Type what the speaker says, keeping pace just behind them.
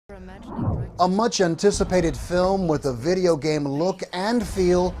A much anticipated film with a video game look and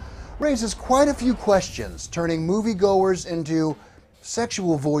feel raises quite a few questions, turning moviegoers into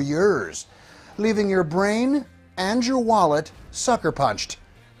sexual voyeurs, leaving your brain and your wallet sucker punched.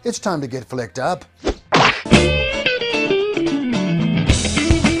 It's time to get flicked up.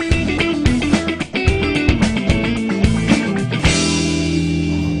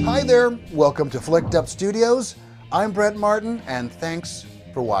 Hi there, welcome to Flicked Up Studios. I'm Brett Martin, and thanks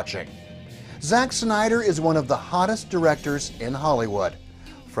for watching. Zack Snyder is one of the hottest directors in Hollywood.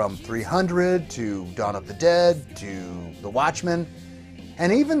 From 300 to Dawn of the Dead to The Watchmen,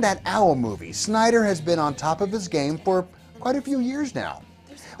 and even that Owl movie, Snyder has been on top of his game for quite a few years now.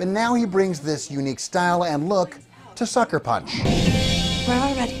 But now he brings this unique style and look to Sucker Punch. We're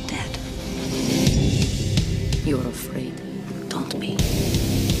already dead. You're afraid, don't be,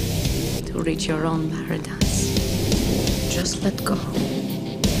 to reach your own paradise. Just let go.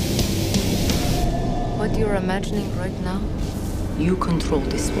 What you're imagining right now? You control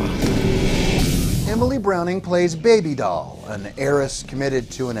this world. Emily Browning plays Baby Doll, an heiress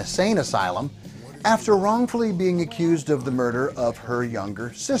committed to an insane asylum after wrongfully being accused of the murder of her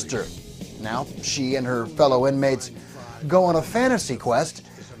younger sister. Now, she and her fellow inmates go on a fantasy quest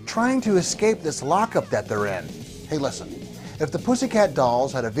trying to escape this lockup that they're in. Hey, listen, if the Pussycat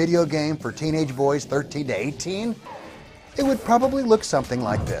Dolls had a video game for teenage boys 13 to 18, it would probably look something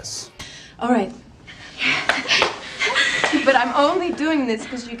like this. All right. But I'm only doing this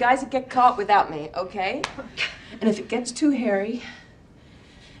because you guys get caught without me, okay? And if it gets too hairy,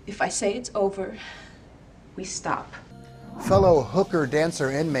 if I say it's over, we stop. Fellow hooker dancer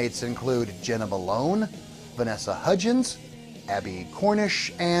inmates include Jenna Malone, Vanessa Hudgens, Abby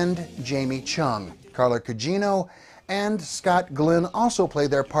Cornish, and Jamie Chung. Carla Gugino and Scott Glenn also play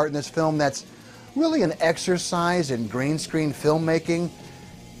their part in this film that's really an exercise in green screen filmmaking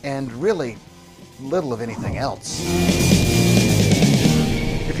and really little of anything else.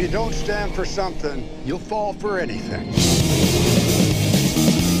 If you don't stand for something, you'll fall for anything.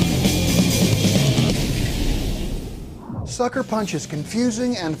 Sucker Punch is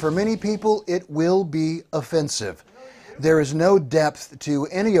confusing, and for many people, it will be offensive. There is no depth to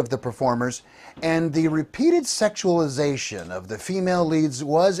any of the performers, and the repeated sexualization of the female leads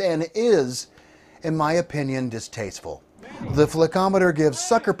was and is, in my opinion, distasteful. The Flickometer gives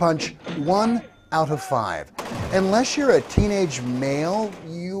Sucker Punch 1 out of 5. Unless you're a teenage male,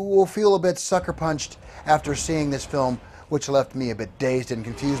 you will feel a bit sucker punched after seeing this film, which left me a bit dazed and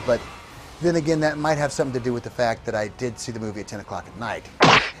confused, but then again, that might have something to do with the fact that I did see the movie at 10 o'clock at night.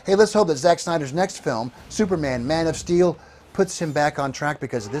 Hey, let's hope that Zack Snyder's next film, Superman, Man of Steel, puts him back on track,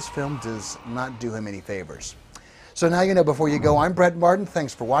 because this film does not do him any favors. So now you know. Before you go, I'm Brett Martin.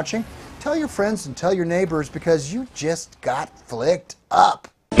 Thanks for watching. Tell your friends and tell your neighbors, because you just got flicked up.